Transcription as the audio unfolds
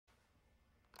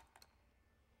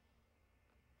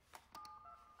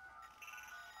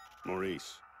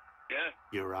Maurice. Yeah?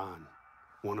 You're on.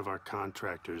 One of our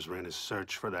contractors ran a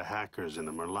search for the hackers in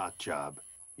the Merlot job.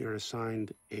 You're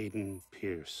assigned Aiden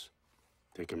Pierce.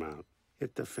 Take him out.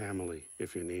 Hit the family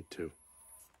if you need to.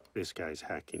 This guy's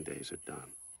hacking days are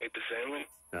done. Hit the family?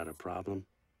 Got a problem?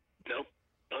 Nope.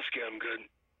 I'll scare him good.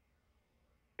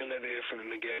 You'll never hear from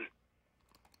him again.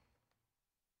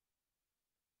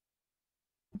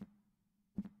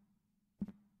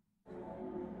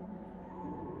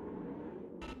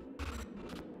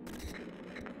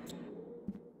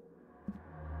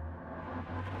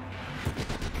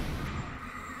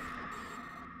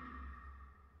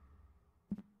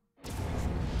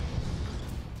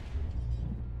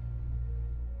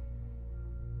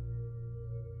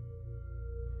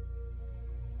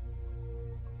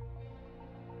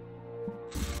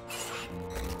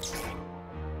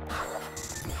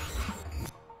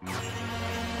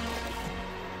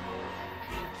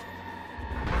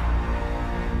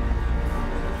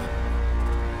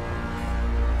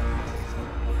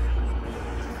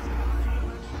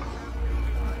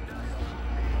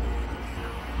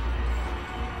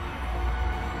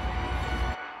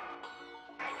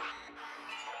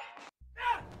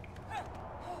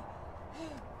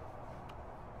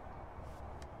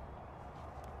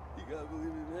 You gotta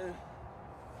believe me, man.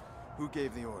 Who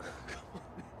gave the order?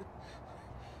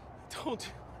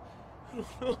 Don't. I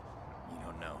don't know. You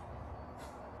don't know.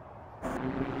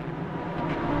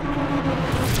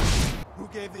 Who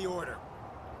gave the order?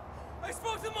 I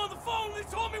spoke to them on the phone. They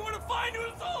told me where to find you.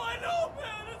 That's all I know,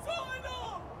 man. That's all I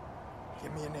know.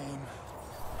 Give me a name.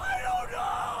 I don't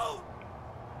know.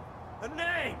 A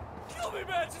name. Kill me,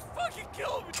 man. Just fucking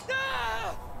kill me.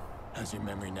 Ah! How's your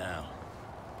memory now?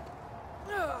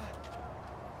 Ah!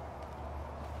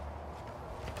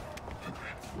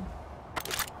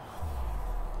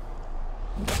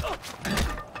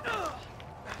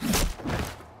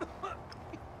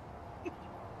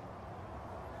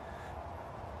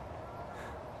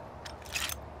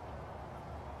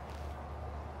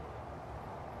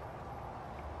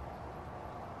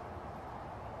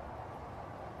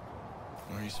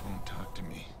 Maurice won't talk to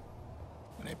me,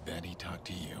 but I bet he talked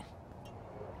to you.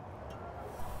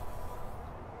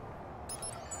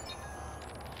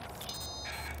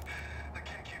 I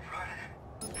can't keep running.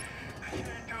 I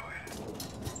can't do it.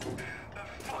 That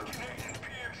fucking Aiden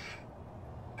Pierce.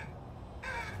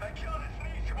 I killed his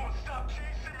niece. He won't stop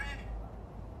chasing me.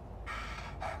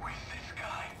 Where's this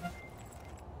guy?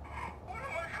 What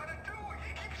am I gonna do?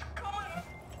 He keeps coming.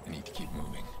 I need to keep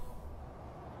moving.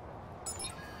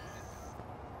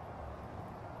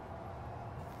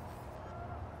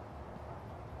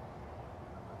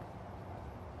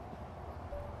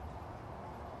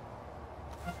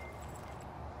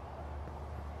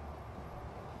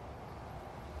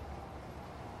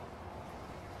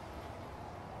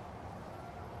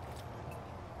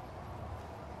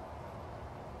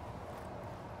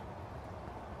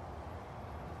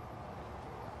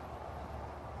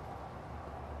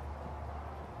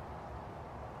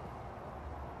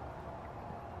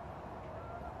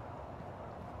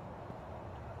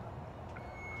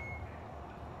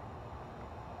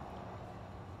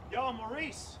 Yo,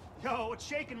 Maurice! Yo, what's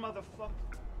shaking, motherfucker?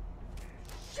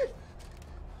 Shit!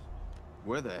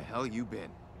 Where the hell you been?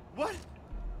 What?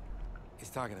 He's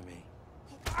talking to me.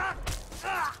 I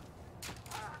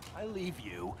leave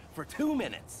you for 2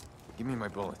 minutes. Give me my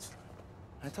bullets.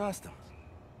 I tossed him.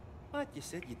 What? You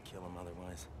said you'd kill him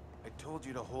otherwise. I told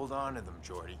you to hold on to them,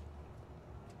 Jordy.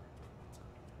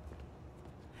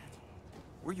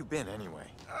 Where you been, anyway?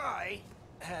 I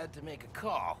had to make a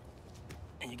call.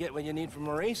 And you get what you need from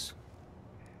Maurice?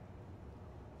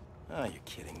 Oh, you're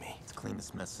kidding me. Let's clean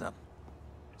this mess up.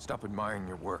 Stop admiring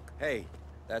your work. Hey,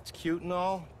 that's cute and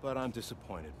all, but I'm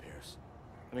disappointed, Pierce.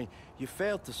 I mean, you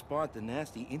failed to spot the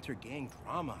nasty inter-gang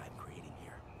drama I'm creating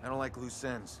here. I don't like loose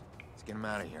ends. Let's get him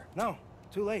out of here. No,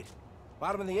 too late.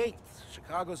 Bottom of the 8th.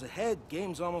 Chicago's ahead.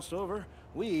 Game's almost over.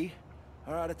 We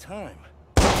are out of time.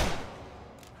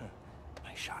 Huh.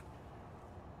 Nice shot.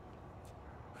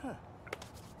 Huh.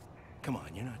 Come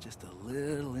on, you're not just a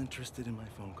little interested in my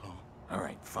phone call? All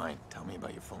right, fine. Tell me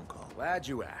about your phone call. Glad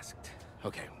you asked.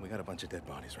 Okay, we got a bunch of dead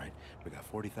bodies, right? We got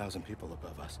 40,000 people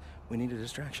above us. We need a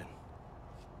distraction.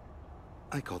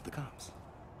 I called the cops.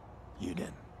 You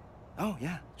did. Oh,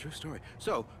 yeah, true story.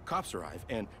 So, cops arrive,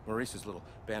 and Maurice's little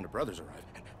band of brothers arrive,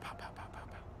 and pow, pow, pow, pow,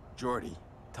 pow. Jordy,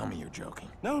 tell me you're joking.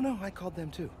 No, I called them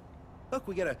too. Look,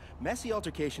 we get a messy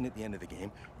altercation at the end of the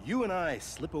game. You and I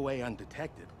slip away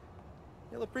undetected.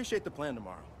 You'll appreciate the plan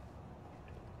tomorrow.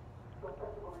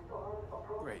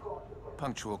 Great.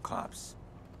 Punctual cops.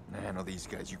 Now handle these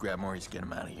guys. You grab Maurice, get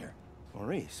him out of here.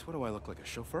 Maurice, what do I look like, a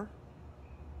chauffeur?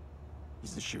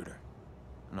 He's the shooter.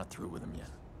 I'm not through with him yet.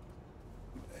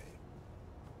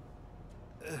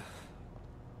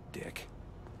 Dick.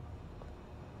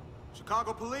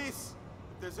 Chicago Police!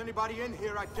 If there's anybody in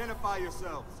here, identify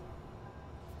yourselves.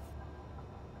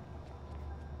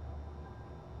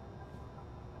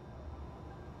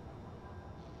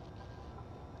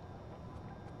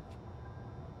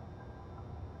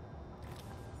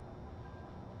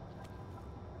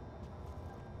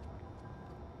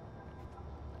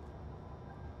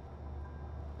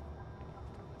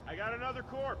 I got another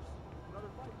corpse. Another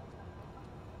fight.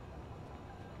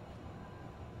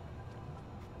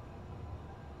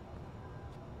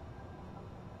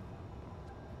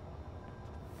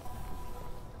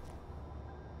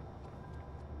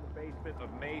 The basement of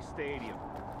May Stadium.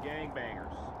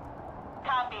 Gangbangers.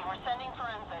 Copy. We're sending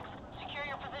forensics. Secure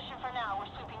your position for now. We're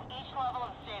sweeping each level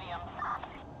of the stadium.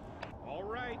 All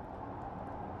right.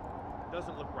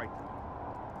 Doesn't look right to me.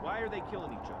 Why are they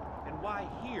killing each other? And why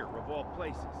here, of all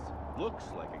places? Looks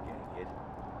like a gang hit.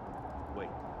 Wait,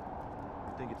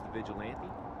 you think it's the vigilante?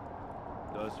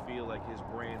 Does feel like his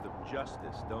brand of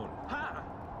justice, don't it? Ha!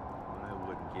 What I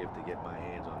wouldn't give to get my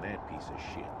hands on that piece of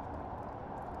shit.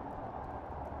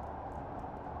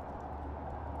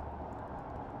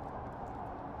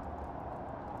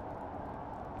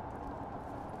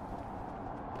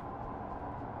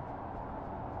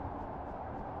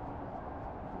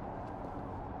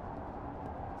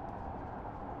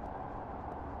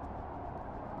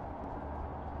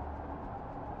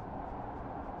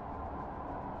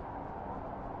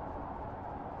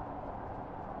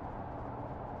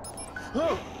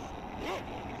 Oh!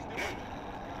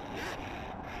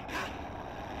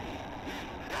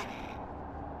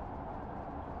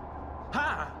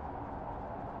 Ha!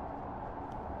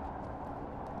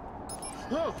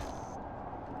 Oh!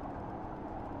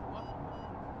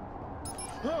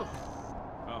 Oh!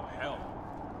 Oh, hell.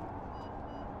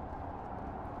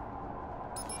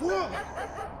 Whoa!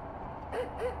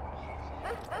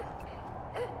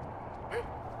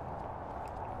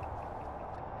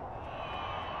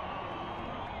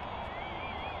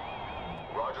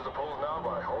 Rogers opposed now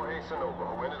by Jorge Sanova,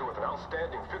 who ended with an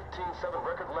outstanding 15-7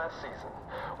 record last season.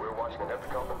 We're watching an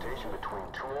epic confrontation between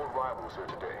two old rivals here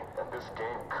today, and this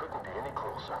game couldn't be any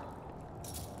closer.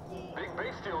 Big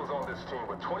Base Steel is on this team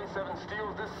with 27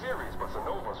 steals this series, but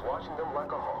Sanova's watching them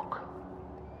like a hawk.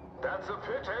 That's a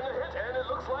pitch and a hit, and it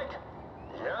looks like...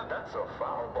 yeah, that's a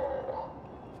foul ball.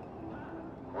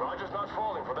 Rogers not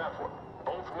falling for that one.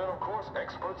 Both men, of course,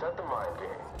 experts at the mind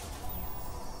game.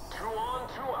 2 on,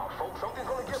 2 out, folks. Something's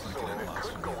gonna give soon, and it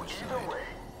could go either way.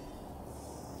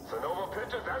 Sanova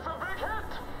pitches, that's a big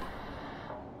hit!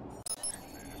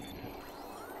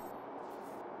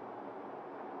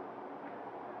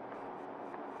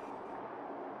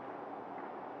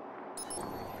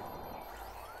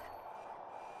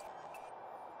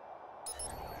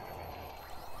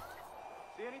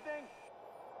 See anything?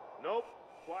 Nope.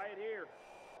 Quiet here.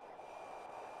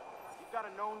 You've got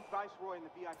a known viceroy in the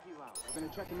VIP lounge. We're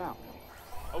gonna check him out.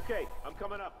 Okay, I'm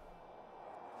coming up.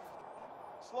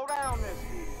 Slow down there,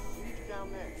 Steve. We need you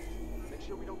down there. Make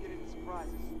sure we don't get any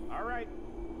surprises. All right.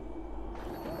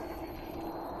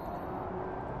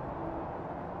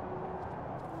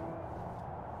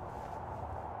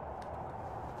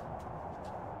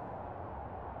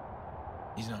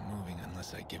 He's not moving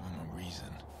unless I give him a reason.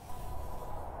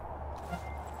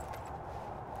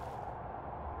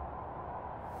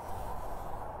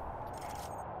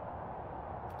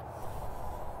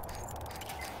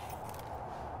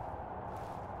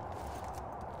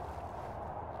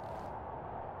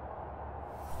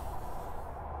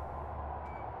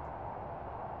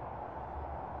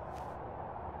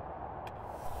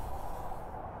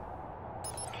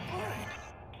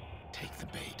 Take the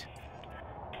bait.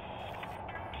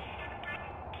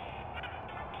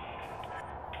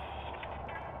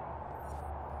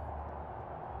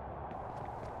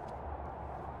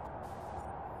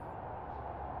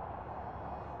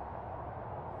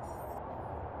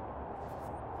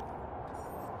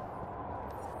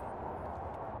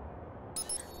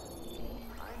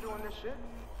 I ain't doing this shit.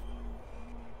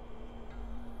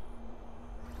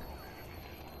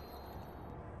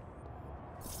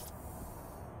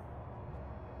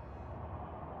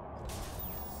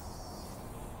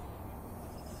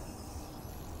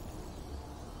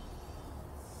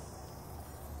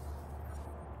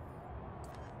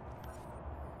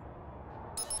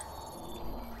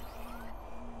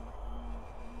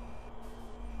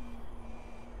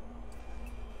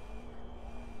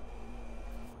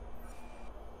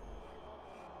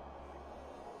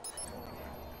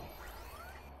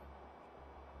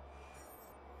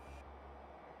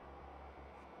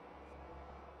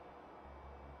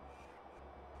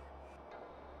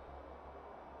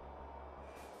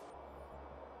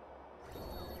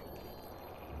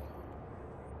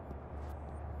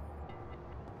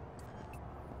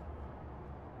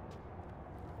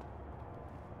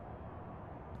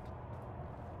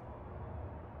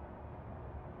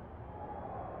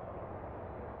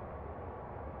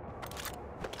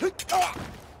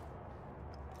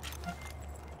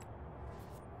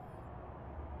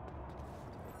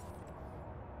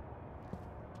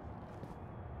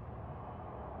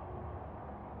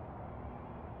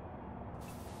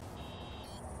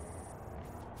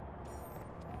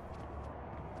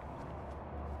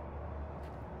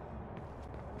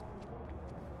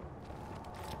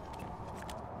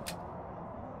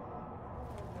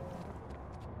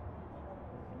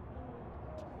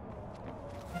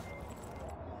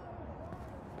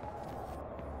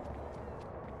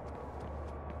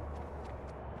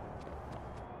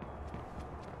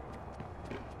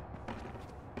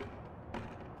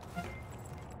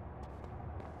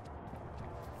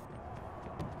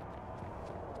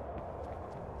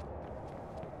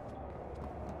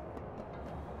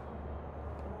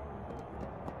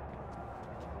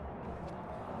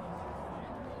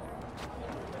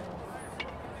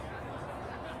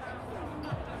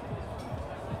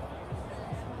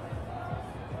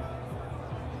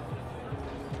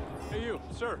 Hey, you,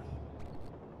 sir.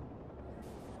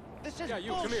 This is Yeah,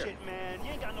 you, bullshit, come here. man.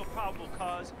 You ain't got no probable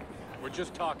cause. We're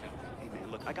just talking. Hey, man,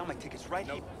 look, I got my tickets right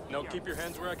here. No, keep your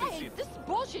hands where I can see Hey, them. this is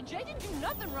bullshit. Jay didn't do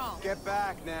nothing wrong. Get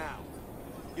back now.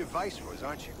 You're viceroys,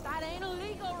 aren't you? That ain't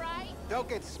illegal, right? Don't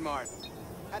get smart.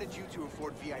 How did you two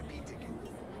afford VIP ticket?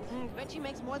 Bet you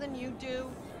makes more than you do.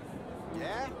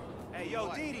 Yeah? Hey, yo,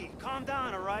 What? Dee Dee, calm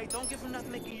down, all right? Don't give him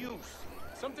nothing making use.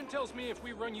 Something tells me if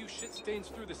we run you shit stains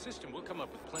through the system, we'll come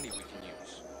up with plenty we can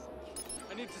use.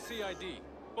 I need to see ID.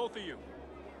 Both of you.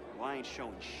 Well, I ain't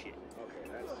showing shit. Okay,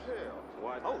 that's...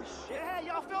 What? Oh, shit. Hey,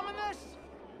 y'all filming this?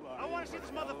 I want to see this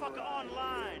motherfucker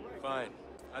online. Fine.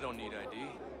 I don't need ID.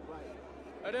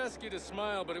 I'd ask you to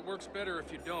smile, but it works better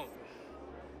if you don't.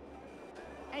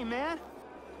 Hey, man.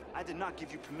 I did not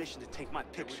give you permission to take my Here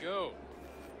we picture. go.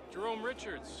 Jerome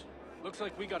Richards. Looks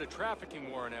like we got a trafficking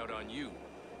warrant out on you.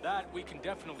 That we can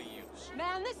definitely use.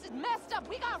 Man, this is messed up.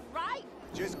 We got right.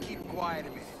 Just keep quiet a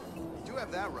minute. You do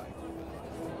have that right.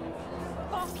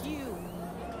 Fuck you.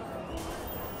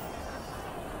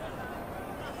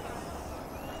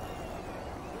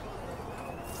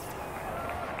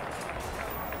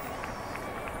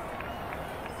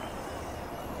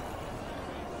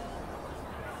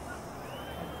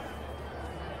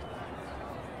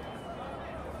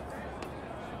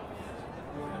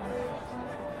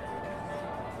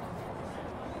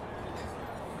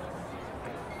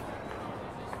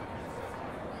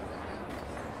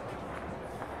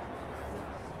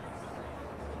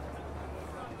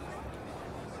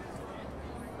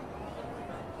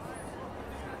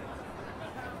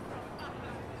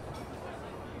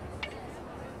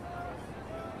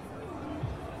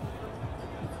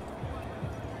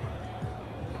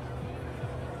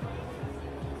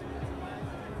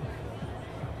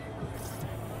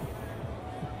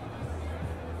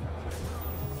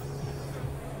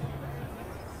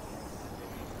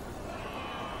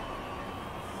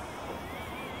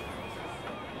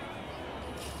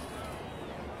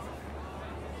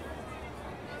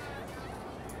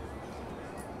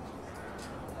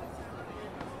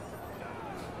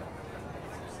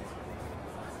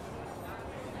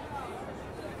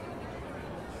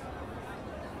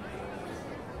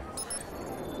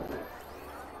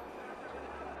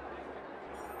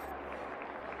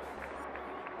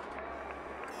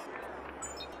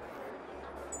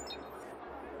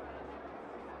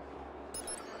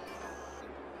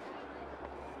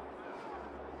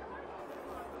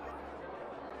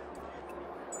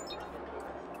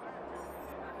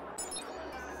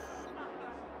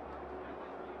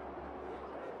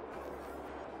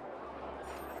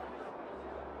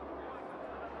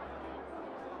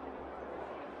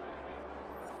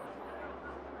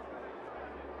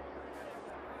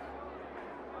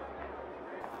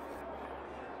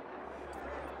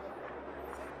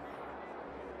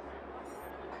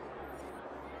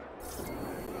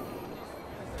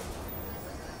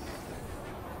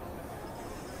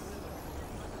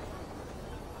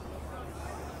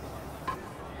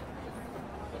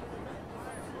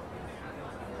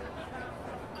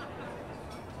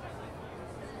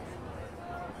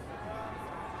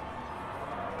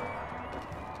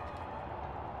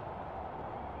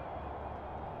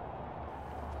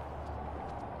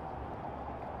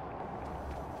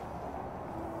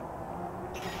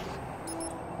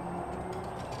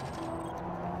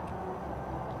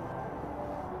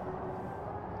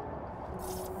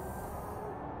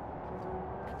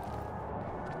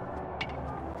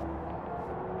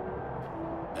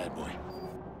 Bad boy.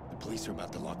 The police are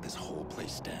about to lock this whole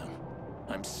place down.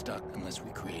 I'm stuck unless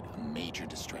we create a major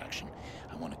distraction.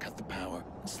 I want to cut the power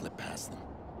and slip past them.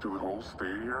 Do it all stay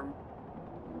here?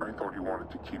 I thought you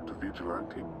wanted to keep the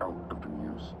vigilante out of the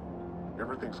news.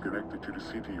 Everything's connected to the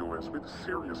CTOS with a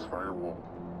serious firewall.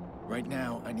 Right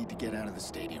now, I need to get out of the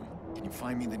stadium. Can you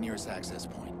find me the nearest access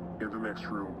point? In the next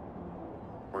room.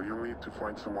 Well, you'll need to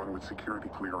find someone with security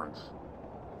clearance.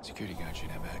 Security guard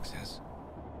should have access.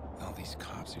 With all these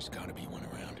cops, there's gotta be one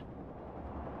around.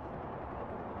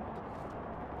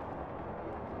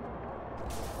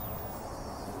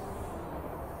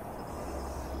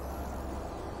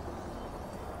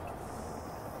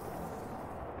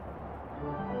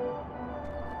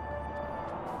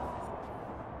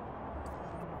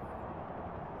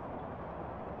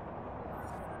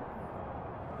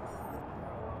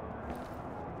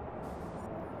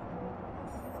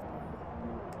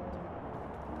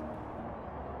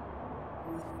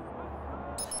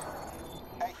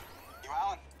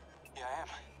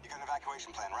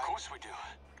 Plan, right? Of course we do.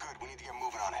 Good, we need to get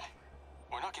moving on it.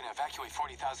 We're not gonna evacuate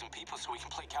 40,000 people so we can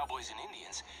play cowboys and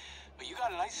Indians. But you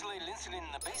got an isolated incident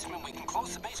in the basement, we can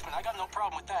close the basement. I got no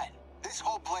problem with that. This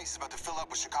whole place is about to fill up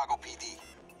with Chicago PD.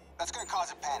 That's gonna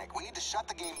cause a panic. We need to shut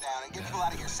the game down and get people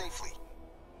out of here safely.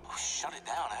 Oh, shut it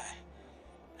down,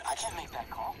 I can't make that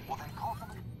call. Well, then call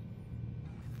somebody.